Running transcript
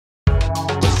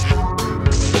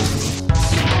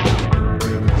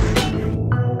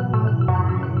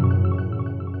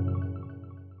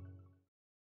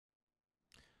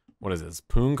What is this?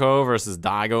 Poongko versus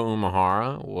Daigo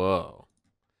Umehara? Whoa.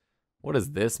 What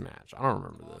is this match? I don't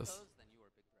remember this.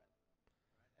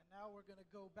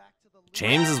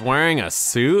 James is wearing a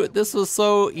suit? This was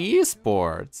so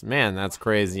esports. Man, that's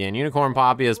crazy. And Unicorn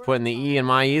Poppy is putting the E in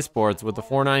my esports with the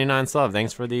 $4.99 sub.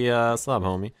 Thanks for the sub,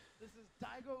 homie.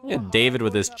 Look at David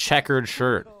with his checkered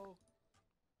shirt.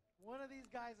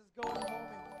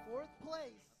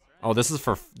 Oh, this is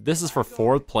for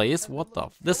 4th place? What the?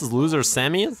 This is loser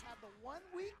semis?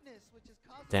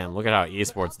 Damn, look at how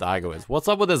esports Daigo is. What's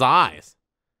up with his eyes?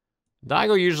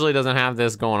 Daigo usually doesn't have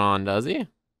this going on, does he?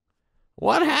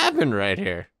 What happened right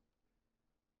here?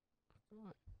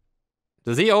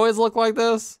 Does he always look like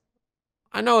this?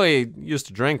 I know he used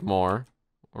to drink more.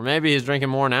 Or maybe he's drinking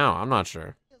more now. I'm not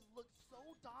sure.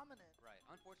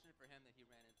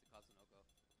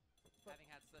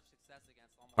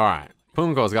 Alright.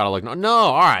 Poongko's got to look... No,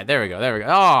 alright. There we go. There we go.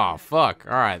 Oh, fuck.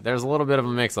 Alright. There's a little bit of a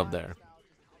mix-up there.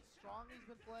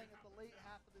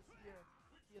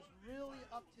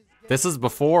 This is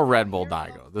before Red Bull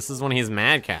Daigo. This is when he's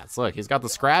Mad Cats. Look, he's got the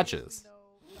scratches.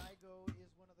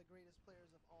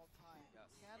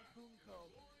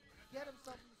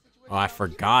 Oh, I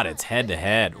forgot it's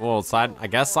head-to-head. Well, I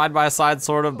guess side-by-side,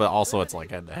 sort of, but also it's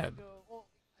like head-to-head.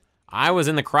 I was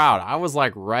in the crowd. I was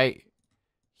like right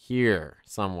here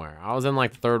somewhere. I was in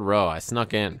like the 3rd row. I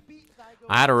snuck in.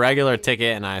 I had a regular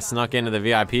ticket and I snuck into the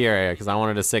VIP area because I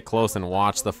wanted to sit close and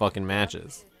watch the fucking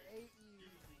matches.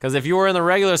 Because if you were in the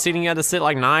regular seating, you had to sit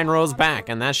like 9 rows back,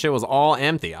 and that shit was all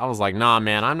empty. I was like, nah,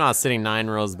 man, I'm not sitting 9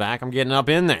 rows back. I'm getting up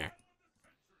in there.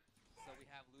 So we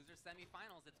have loser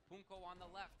semifinals. It's Poongko on the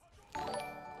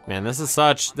left. Man,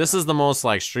 this is the most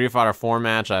like Street Fighter 4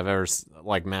 match I've ever,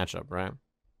 like, matchup, right?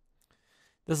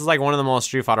 This is like one of the most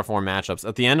Street Fighter 4 matchups.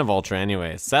 At the end of Ultra,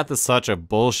 anyway. Seth is such a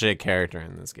bullshit character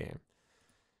in this game.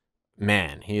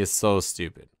 Man, he is so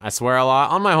stupid. I swear a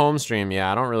lot. On my home stream,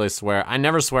 yeah, I don't really swear. I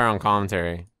never swear on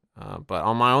commentary. But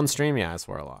on my own stream, yeah, I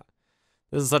swear a lot.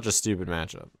 This is such a stupid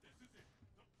matchup.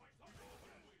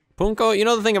 Poongko, you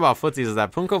know the thing about footsies is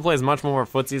that Poongko plays much more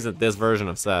footsies at this version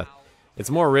of Seth. It's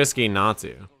more risky not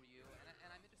to.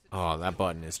 Oh, that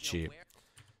button is cheap.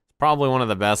 Probably one of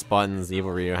the best buttons Evil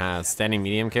Ryu has. Standing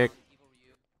medium kick.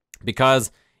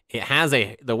 Because it has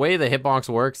the way the hitbox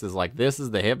works is like this is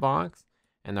the hitbox,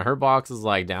 and the hurt box is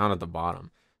like down at the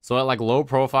bottom. So at like low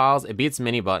profiles, it beats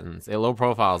mini buttons. It low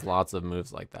profiles lots of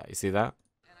moves like that. You see that?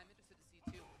 And I'm interested to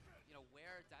see too, you know,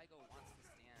 where Daigo wants to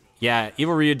stand. Yeah,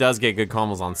 Evil Ryu does get good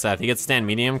combos on Seth. He gets stand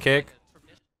medium kick.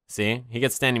 See? He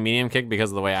gets standing medium kick because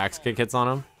of the way axe kick hits on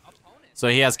him. So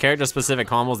he has character specific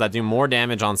combos that do more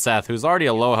damage on Seth, who's already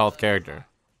a low health character.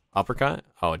 Uppercut?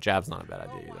 Oh, a jab's not a bad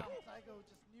idea either.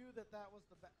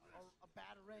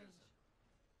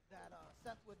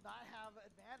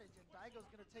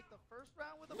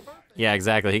 Yeah,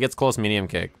 exactly. He gets close medium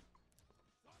kick.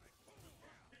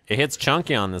 It hits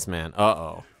chunky on this man.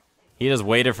 Uh-oh. He just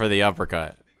waited for the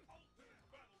uppercut.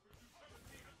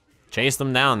 Chased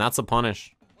him down. That's a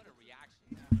punish.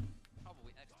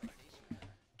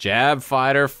 Jab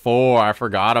Fighter 4. I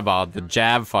forgot about the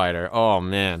Jab Fighter. Oh,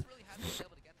 man.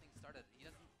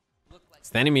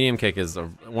 Standing medium kick is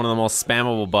one of the most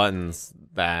spammable buttons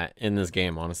that in this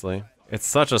game, honestly. It's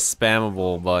such a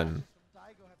spammable button.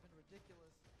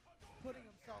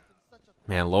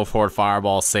 Man, low forward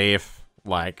fireball safe,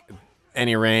 like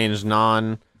any range,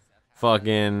 non-fucking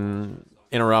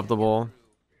interruptible.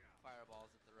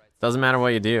 Doesn't matter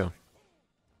what you do.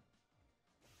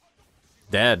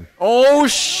 Dead. Oh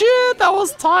shit, that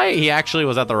was tight. He actually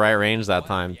was at the right range that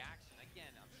time.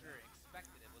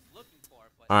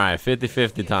 All right,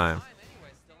 50-50 time.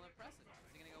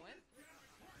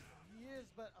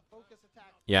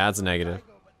 Yeah, that's a negative.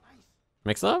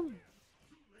 Mix up?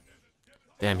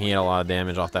 Damn, he had a lot of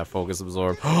damage off that focus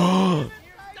absorb.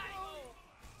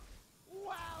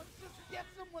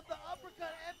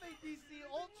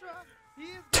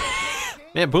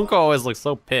 Man, Poongko always looks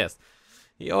so pissed.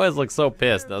 He always looks so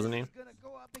pissed, doesn't he?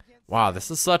 Wow, this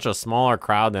is such a smaller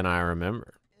crowd than I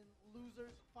remember.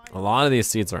 A lot of these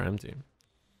seats are empty.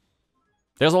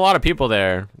 There's a lot of people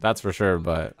there, that's for sure,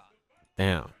 but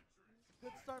damn.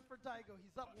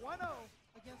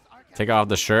 Take off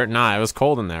the shirt? Nah, it was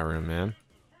cold in that room, man.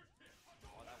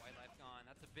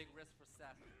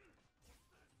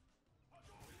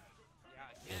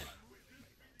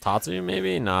 Tatsu,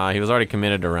 maybe? Nah, he was already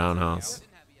committed to Roundhouse.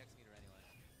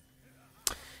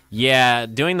 Yeah,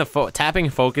 doing the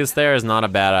tapping focus there is not a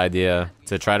bad idea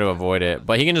to try to avoid it.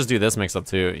 But he can just do this mix-up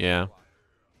too, yeah.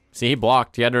 See, he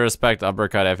blocked. He had to respect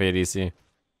uppercut FADC.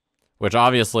 Which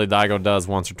obviously Daigo does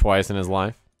once or twice in his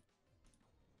life.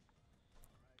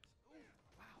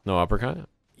 No uppercut?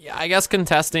 Yeah, I guess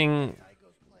contesting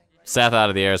Seth out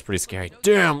of the air is pretty scary.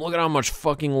 Damn, look at how much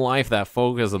fucking life that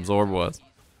focus absorb was.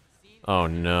 Oh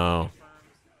no.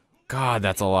 God,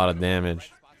 that's a lot of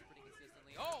damage.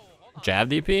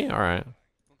 Jab DP? Alright.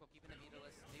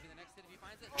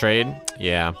 Trade?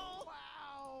 Yeah.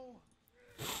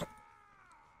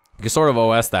 You can sort of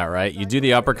OS that, right? You do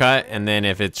the uppercut, and then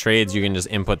if it trades, you can just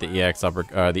input the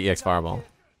the EX fireball.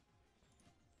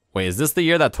 Wait, is this the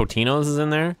year that Totino's is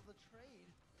in there?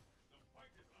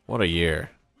 What a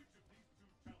year.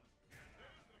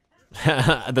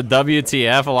 The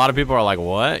WTF, a lot of people are like,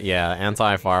 what? Yeah,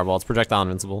 anti-fireball. It's projectile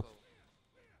invincible.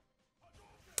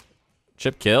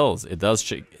 Chip kills. It does.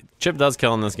 Chip does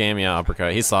kill in this game. Yeah,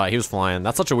 uppercut. He saw it. He was flying.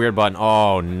 That's such a weird button.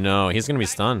 Oh, no. He's going to be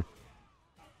stunned.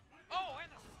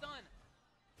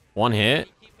 One hit.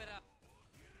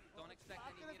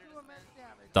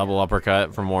 Double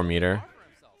uppercut for more meter.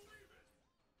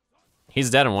 He's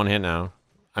dead in one hit now.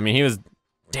 I mean, he was...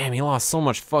 Damn, he lost so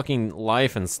much fucking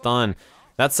life and stun.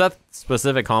 That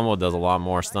Seth-specific combo does a lot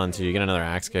more stun, too. You get another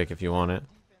axe kick if you want it.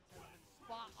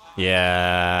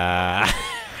 Yeah.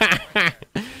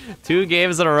 2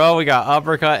 games in a row, we got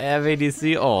uppercut,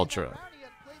 FADC, Ultra.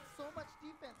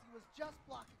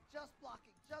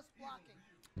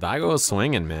 Daigo was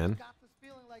swinging, man.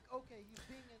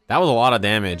 That was a lot of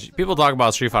damage. People talk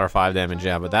about Street Fighter V damage,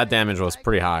 yeah, but that damage was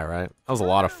pretty high, right? That was a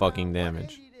lot of fucking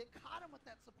damage.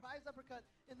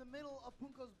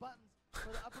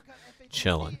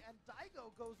 Chilling.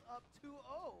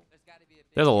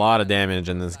 There's a lot of damage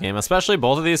in this game, especially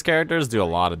both of these characters do a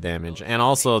lot of damage. And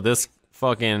also, this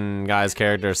fucking guy's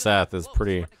character, Seth, is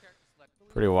pretty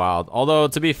wild. Although,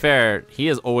 to be fair, he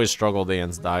has always struggled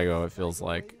against Daigo, it feels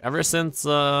like. Ever since, it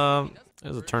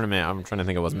was a tournament, I'm trying to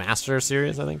think, it was Master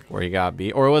Series, I think, where he got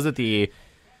beat. Or was it the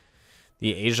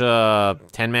Asia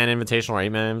 10-man invitational or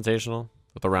 8-man invitational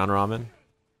with the round robin?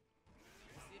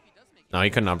 No, he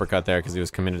couldn't uppercut there because he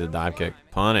was committed to dive kick.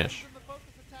 Punish.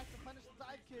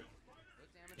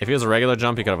 If he was a regular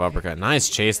jump, he could have uppercut. Nice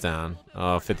chase down.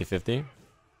 Oh, 50-50.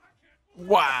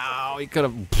 Wow, he could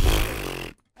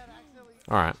have...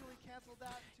 Alright.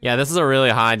 Yeah, this is a really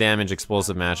high damage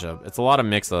explosive matchup. It's a lot of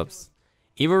mix-ups.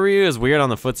 Eva Ryu is weird on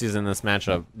the footsies in this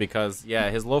matchup because, yeah,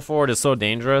 his low forward is so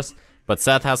dangerous, but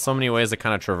Seth has so many ways to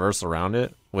kind of traverse around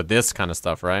it with this kind of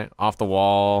stuff, right? Off the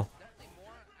wall.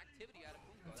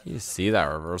 Do you see that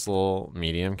reversal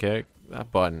medium kick?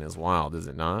 That button is wild, is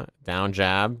it not? Down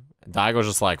jab. Daigo's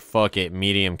just like, fuck it,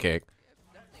 medium kick.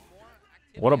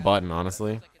 What a button,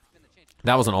 honestly.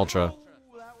 That was an ultra.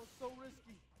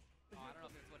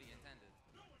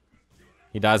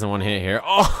 He dies in one hit here.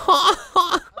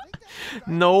 Oh!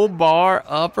 No bar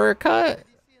uppercut?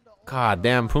 God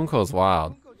damn, Poongko's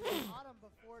wild.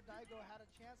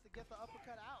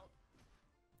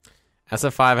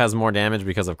 SF5 has more damage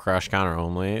because of crush counter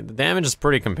only. The damage is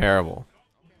pretty comparable.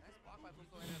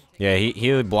 Yeah,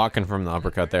 he blocked confirmed the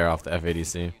uppercut there off the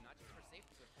FADC.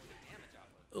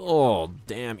 Oh,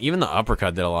 damn. Even the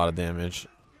uppercut did a lot of damage.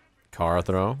 Kara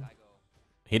throw.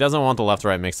 He doesn't want the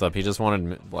left-right mix-up. He just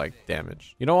wanted, like,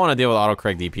 damage. You don't want to deal with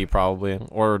auto-correct DP, probably.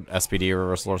 Or SPD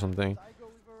reversal or something.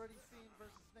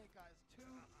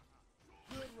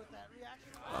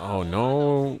 Oh,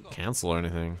 no cancel or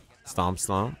anything. Stomp,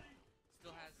 stomp.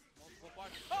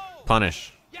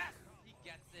 Punish.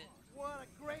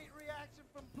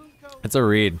 It's a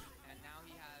read.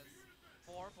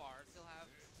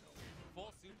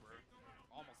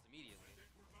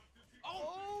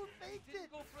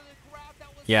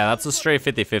 Yeah, that's a straight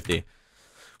 50-50.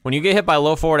 When you get hit by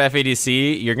low forward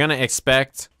FADC, you're going to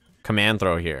expect command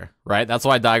throw here, right? That's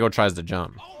why Daigo tries to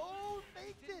jump.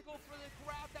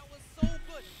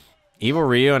 Evil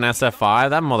Ryu and SF5,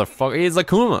 that motherfucker, he's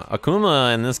Akuma.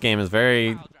 Akuma in this game is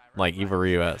very, like, Evil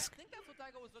Ryu-esque.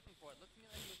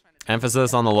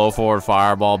 Emphasis on the low forward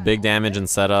fireball, big damage in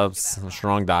setups,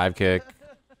 strong dive kick,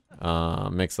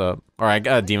 mix-up. Or I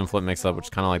got a demon flip mix-up, which is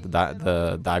kind of like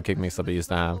the dive kick mix-up it used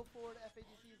to have.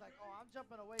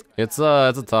 It's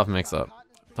a tough mix-up.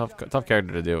 Tough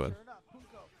character to deal with.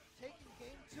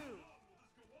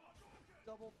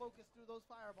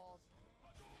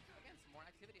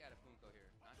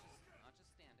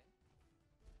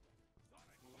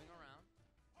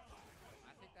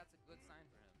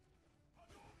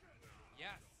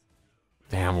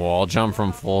 Damn, wall jump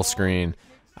from full screen.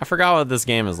 I forgot what this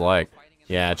game is like.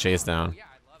 Yeah, chase down.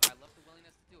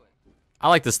 I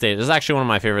like this stage. This is actually one of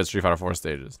my favorite Street Fighter 4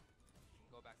 stages.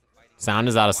 Sound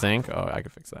is out of sync. Oh, I can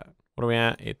fix that. What are we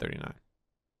at? 839.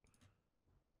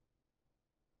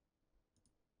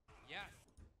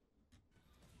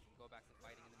 Go back to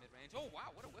fighting in the mid-range. Oh,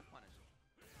 wow, what a whip punish.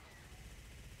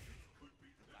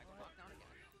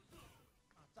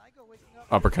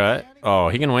 Uppercut. Oh,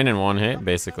 he can win in one hit,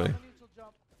 basically.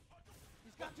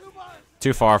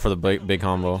 Too far for the big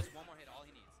combo.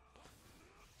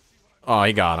 Oh,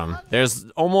 he got him. There's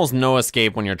almost no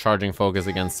escape when you're charging focus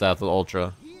against Seth with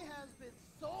Ultra. He has been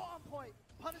so on point,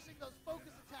 punishing those focus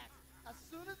attacks. As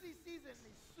soon as he sees it,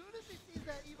 as soon as he sees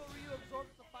that Evil Ryu absorbs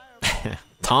the fireball.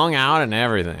 Tongue out and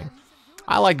everything.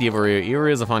 I like Evil Ryu. Evil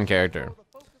Ryu is a fun character. The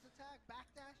focus attack,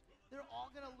 backdash, they're all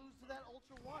gonna lose to that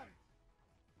Ultra 1.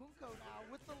 Poongko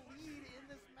now with the lead in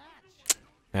this match.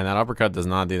 And that uppercut does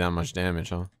not do that much damage,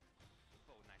 huh?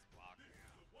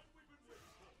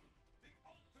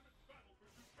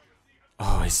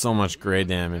 Oh, he's so much gray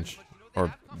damage. Or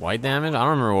white damage? I don't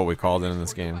remember what we called it in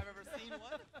this game.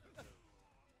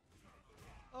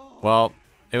 Well,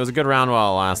 it was a good round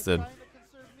while it lasted.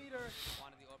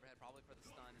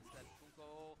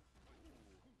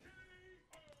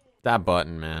 That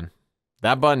button, man.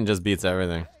 That button just beats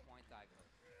everything.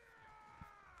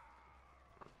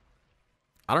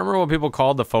 I don't remember what people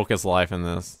called the focus life in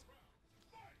this.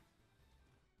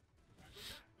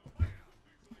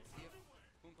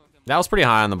 That was pretty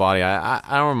high on the body. I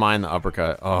don't mind the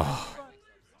uppercut. Oh.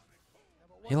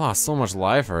 He lost so much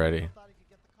life already.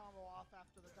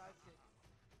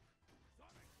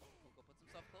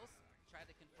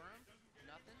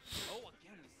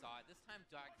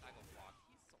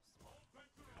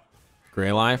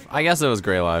 Gray life? I guess it was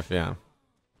gray life, yeah.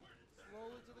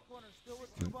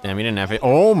 Damn, he didn't have it.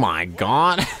 Oh my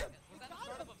god.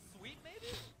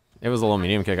 It was a little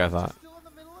medium kick, I thought.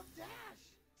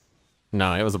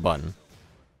 No, it was a button.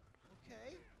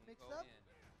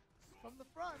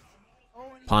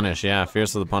 Punish, yeah,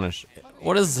 fierce of the punish.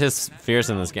 What is his fierce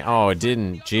in this game? Oh, it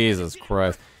didn't. Jesus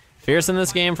Christ. Fierce in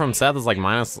this game from Seth is like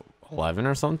minus 11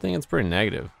 or something. It's pretty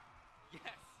negative.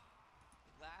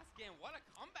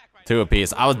 2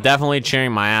 apiece. I was definitely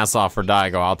cheering my ass off for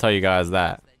Daigo. I'll tell you guys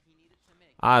that.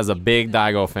 I was a big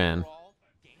Daigo fan.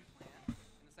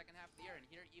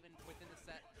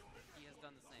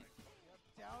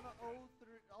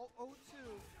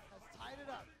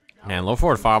 Man, low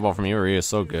forward fireball from Ryu is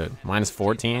so good. Minus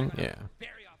 14? Yeah.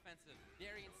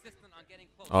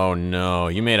 Oh no,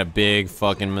 you made a big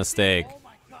fucking mistake.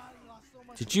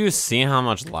 Did you see how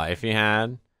much life he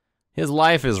had? His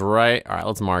life is right. Alright,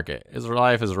 let's mark it. His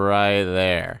life is right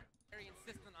there.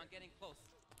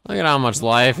 Look at how much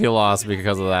life he lost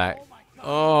because of that.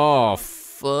 Oh,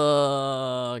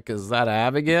 fuck. Is that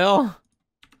Abigail?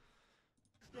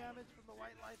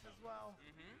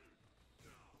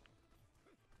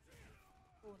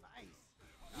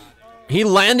 He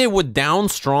landed with down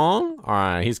strong?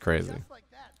 Alright, he's crazy.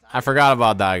 I forgot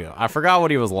about Daigo. I forgot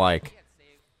what he was like.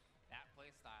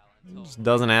 Just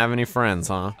doesn't have any friends,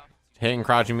 huh? Hitting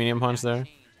crouching medium punch there.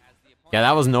 Yeah,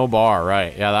 that was no bar,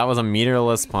 right. Yeah, that was a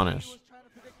meterless punish.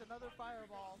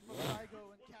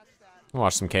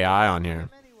 Watch some KI on here.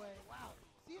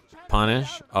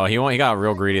 Punish. Oh, he got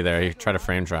real greedy there. He tried to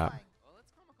frame trap.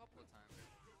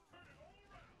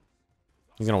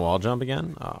 He's gonna wall jump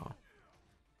again? Oh.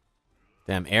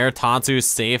 Damn, air Tatsu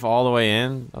safe all the way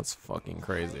in? That's fucking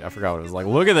crazy. I forgot what it was like.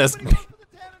 Look at this.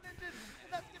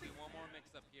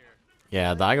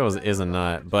 Yeah, Daigo is a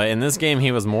nut. But in this game,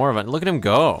 he was more of a... Look at him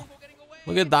go.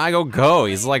 Look at Daigo go.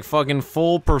 He's like fucking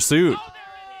full pursuit.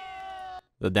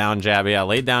 The down jab. Yeah,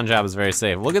 late down jab is very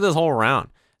safe. Look at this whole round.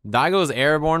 Daigo's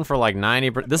airborne for like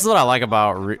 90%. This is what I like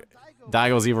about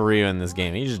Daigo's Evil Ryu in this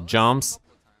game. He just jumps.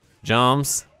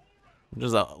 Just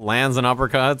lands and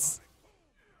uppercuts.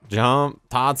 Jump,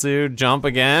 Tatsu, jump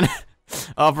again,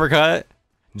 uppercut,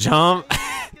 jump,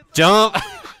 jump.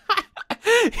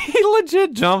 He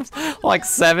legit jumps like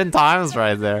 7 times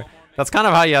right there. That's kind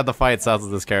of how you have to fight Seth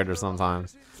with this character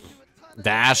sometimes.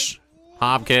 Dash,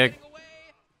 hop kick,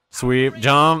 sweep,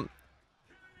 jump,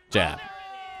 jab.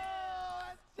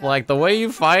 Like the way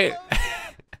you fight,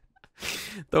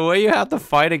 the way you have to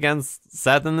fight against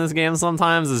Seth in this game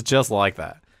sometimes is just like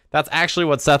that. That's actually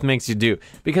what Seth makes you do.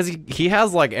 Because he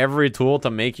has like every tool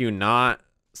to make you not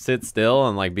sit still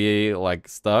and like be like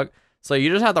stuck. So you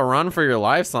just have to run for your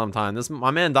life sometimes.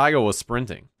 My man Daigo was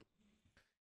sprinting.